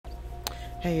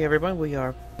Hey everyone, we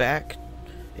are back.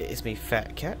 It is me,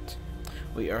 Fatcat.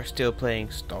 We are still playing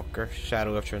Stalker,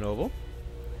 Shadow of Chernobyl.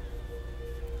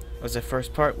 As the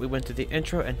first part, we went to the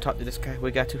intro and talked to this guy. We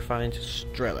got to find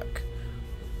Strelok.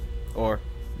 Or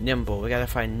Nimble. We gotta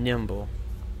find Nimble.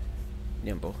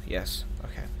 Nimble, yes.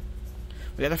 Okay.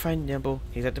 We gotta find Nimble.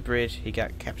 He's at the bridge. He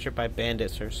got captured by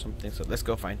bandits or something, so let's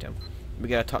go find him. We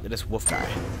gotta talk to this wolf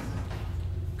guy.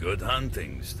 Good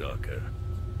hunting, Stalker.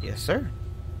 Yes, sir.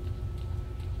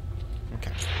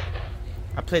 Okay.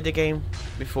 I played the game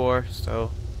before,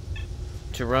 so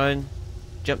to run,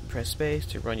 jump, press space.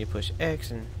 To run, you push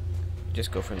X, and just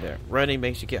go from there. Running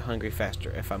makes you get hungry faster,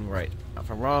 if I'm right.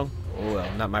 If I'm wrong, oh well,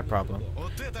 not my problem.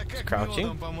 It's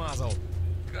crouching.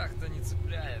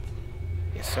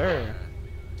 Yes, sir.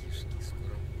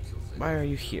 Why are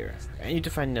you here? I need to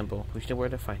find Nimble. We should know where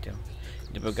to find him.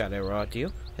 Nimble got a raw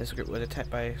deal. His group was attacked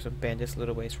by some bandits a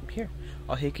little ways from here.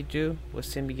 All he could do was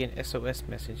send me an SOS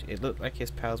message. It looked like his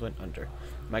pals went under.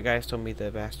 My guys told me the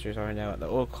bastards are now at the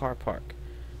old car park.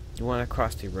 You want to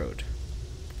cross the road.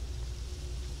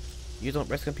 You don't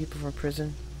rescue people from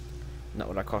prison? Not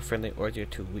what I call friendly, or you're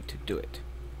too weak to do it.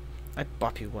 I'd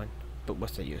bop you one, but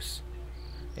what's the use?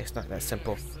 It's not that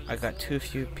simple. I got too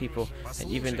few people, and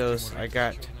even those I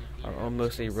got are all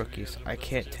mostly rookies. I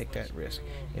can't take that risk.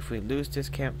 If we lose this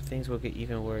camp, things will get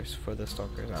even worse for the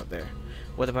stalkers out there.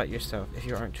 What about yourself? If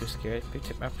you aren't too scared, you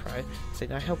take my pride, say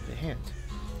I help in hand.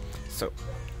 So,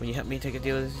 when you help me take a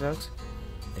deal with these dogs,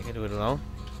 think I do it alone?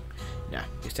 Nah,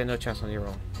 you stand no chance on your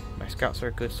own. My scouts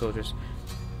are good soldiers,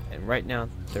 and right now,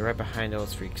 they're right behind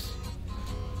those freaks.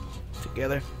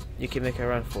 Together, you can make a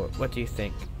run for it. What do you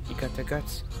think? You got the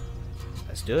guts?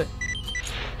 Let's do it.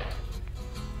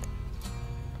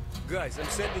 Guys, I'm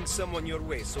sending someone your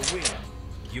way, so wait.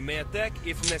 You may attack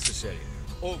if necessary.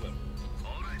 Over.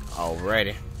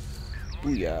 Alrighty.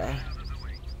 Booyah.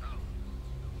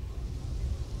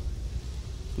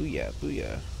 Booyah,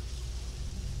 booyah.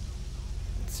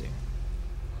 Let's see.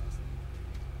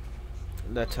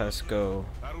 Let us go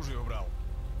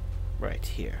right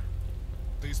here.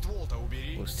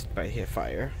 We'll sit right here,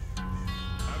 fire.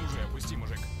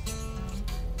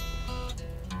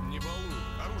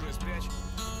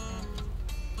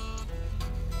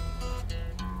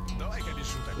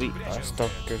 We are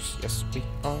stalkers, yes we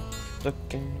are.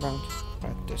 Looking round by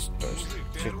the stars,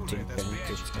 shooting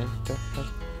bandits in the head.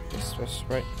 This was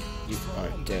right, you are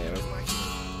dead.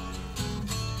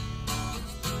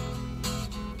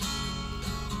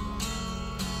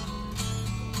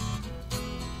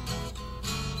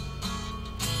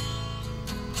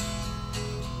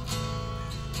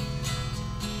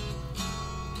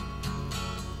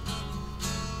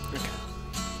 Okay.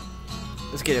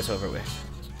 Let's get this over with.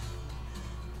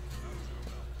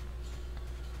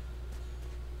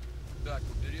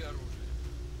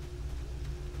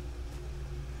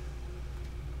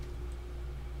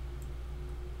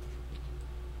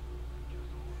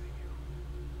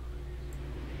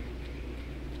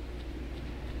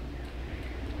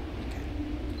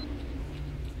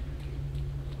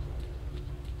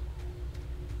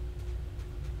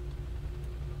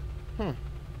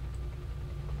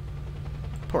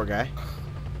 Poor guy.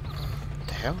 What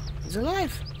the hell? He's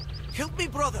alive. Help me,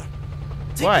 brother.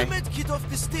 Take Why? the med kit off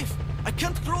the stiff. I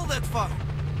can't crawl that far.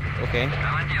 Okay.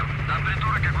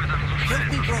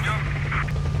 Help me, brother.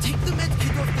 Take the med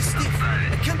kit off the stiff.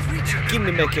 I can't reach it. Give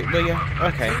me the medkit, will you?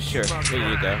 Okay, sure. There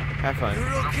you go. Have fun.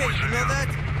 You're okay, you know that?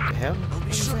 The hell? I'll be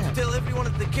What is sure to that? tell everyone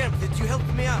at the camp that you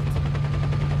helped me out.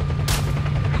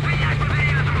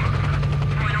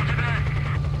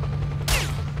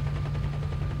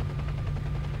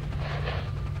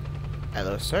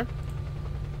 Hello, sir.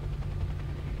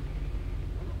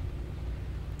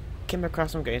 Came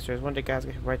across some gangsters. One of the guys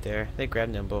right there. They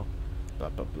grabbed Nimble. Blah,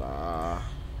 blah, blah.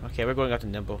 Okay, we're going after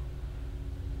Nimble.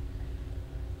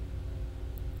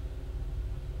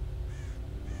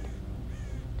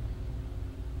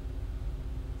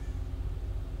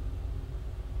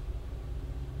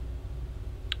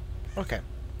 Okay.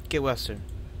 Get well soon.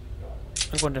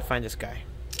 I'm going to find this guy.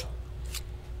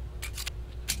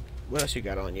 What else you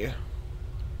got on you?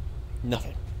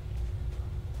 Nothing.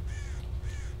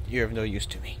 You're of no use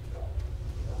to me.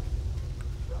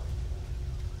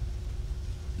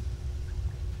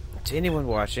 To anyone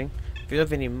watching, if you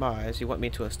have any mods you want me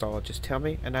to install, just tell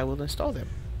me and I will install them.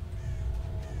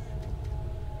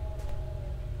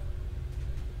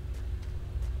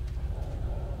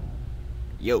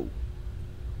 Yo.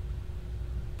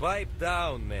 Pipe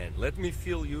down, man. Let me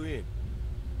fill you in.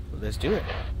 Well, let's do it.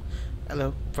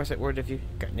 Hello, first word of you.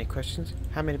 Got any questions?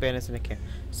 How many bandits in the camp?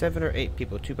 7 or 8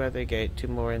 people, 2 by the gate, 2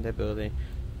 more in the building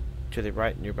to the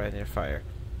right nearby their fire.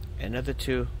 Another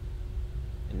 2,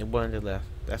 and the 1 on the left.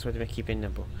 That's what they've been keeping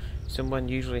nimble. Someone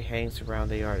usually hangs around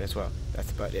the yard as well.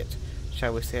 That's about it.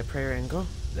 Shall we say a prayer and go?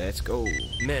 Let's go.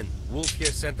 Men, Wolf here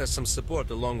sent us some support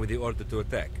along with the order to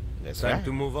attack. That's Time right.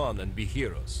 to move on and be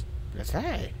heroes. That's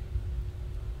right.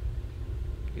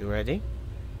 You ready?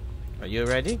 Are you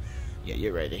ready? Yeah,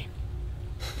 you're ready.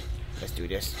 Let's do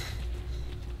this.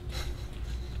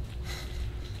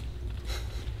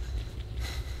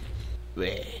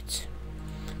 Wait.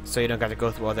 So you don't got to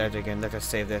go through all that again. Let us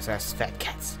save this as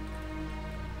Fatcats.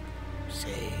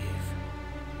 Save.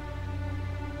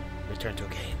 Return to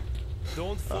game.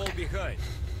 Don't fall Okay. behind.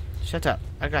 Shut up.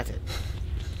 I got it.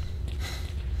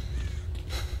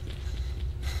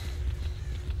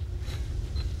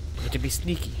 We have to be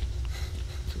sneaky.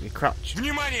 So we crouch.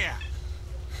 Внимание!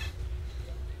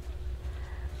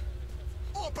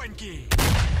 Опаньки!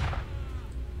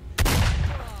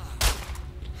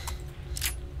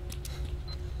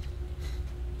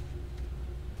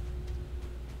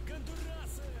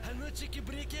 А ну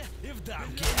чики-брики и в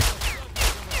дамки.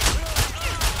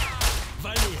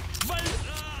 Вали, вали!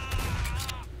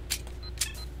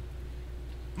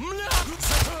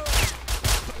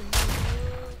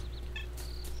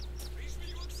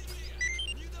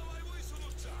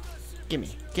 Gimme,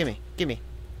 gimme, gimme.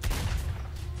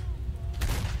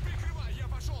 Прикрывай, я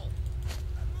пошел!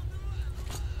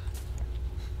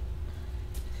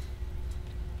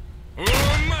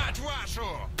 О, мать вашу!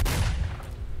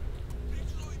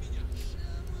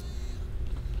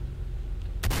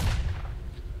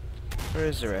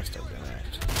 Where's the rest of them at?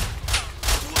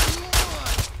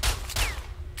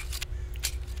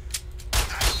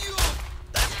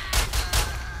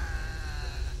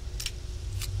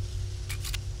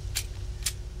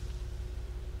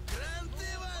 Гранты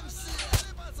вам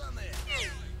все, пацаны!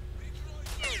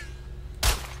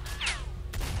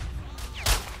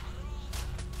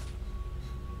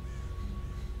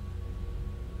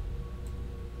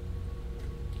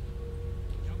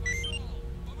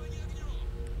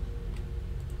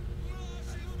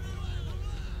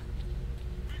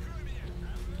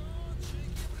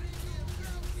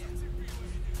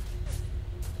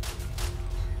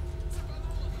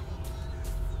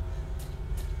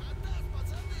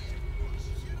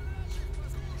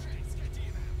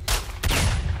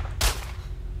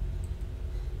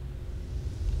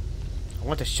 I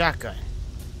want the shotgun.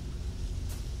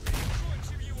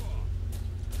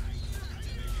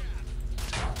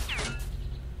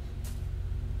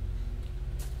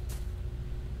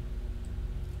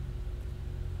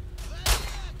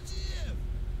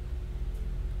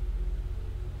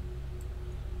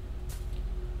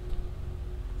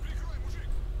 Прикрой, мужик!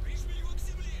 Прижми его к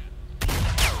земле!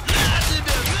 На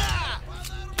тебе, на!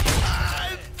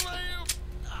 Ай, твою!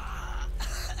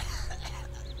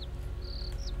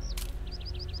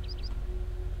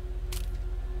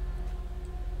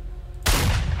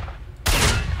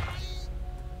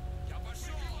 Я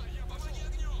пошел! Помоги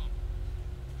огнем!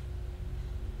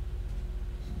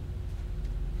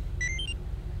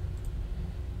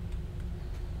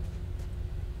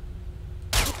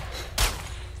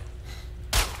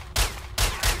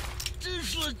 Ты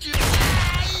что, тебе?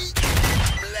 Ай!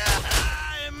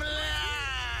 Бля!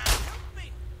 Бля!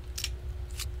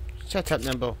 Shut up,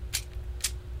 Nimble.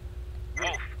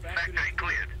 Wolf, factory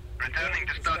cleared. Returning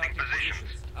to starting positions.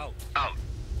 Out. Out.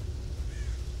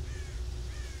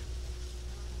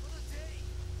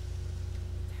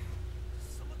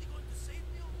 Somebody going to save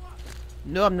me or what?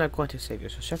 No, I'm not going to save you,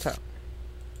 so shut up.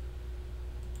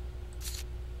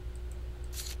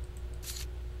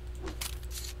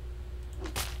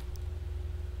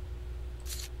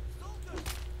 Stalker!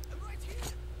 I'm right here!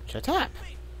 Shut up.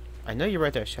 I know you're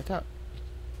right there. Shut up.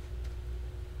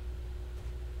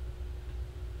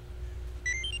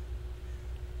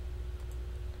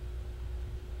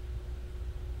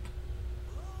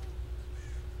 Hello?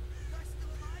 You guys still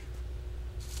alive?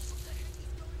 What the heck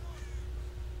is going on?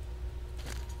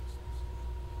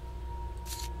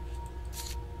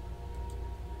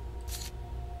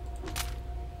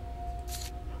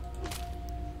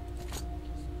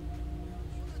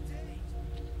 What a day!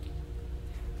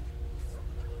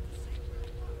 Somebody going to save me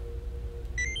or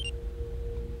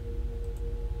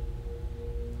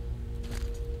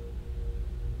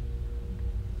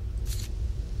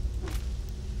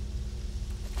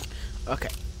what? Okay.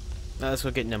 Now let's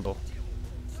go get Nimble. You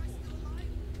guys still alive?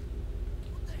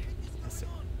 What the heck is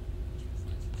going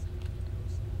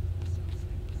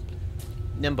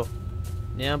on? Nimble.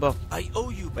 Nimble. I owe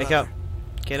you, Wake brother.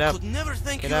 up. Get up. Could never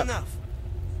thank Get you up. enough.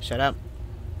 Shut up.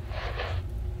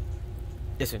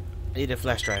 Listen, I need a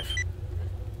flash drive.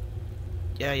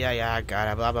 Yeah, I got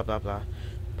it. Blah, blah, blah, blah.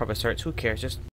 Probably search. Who cares? Just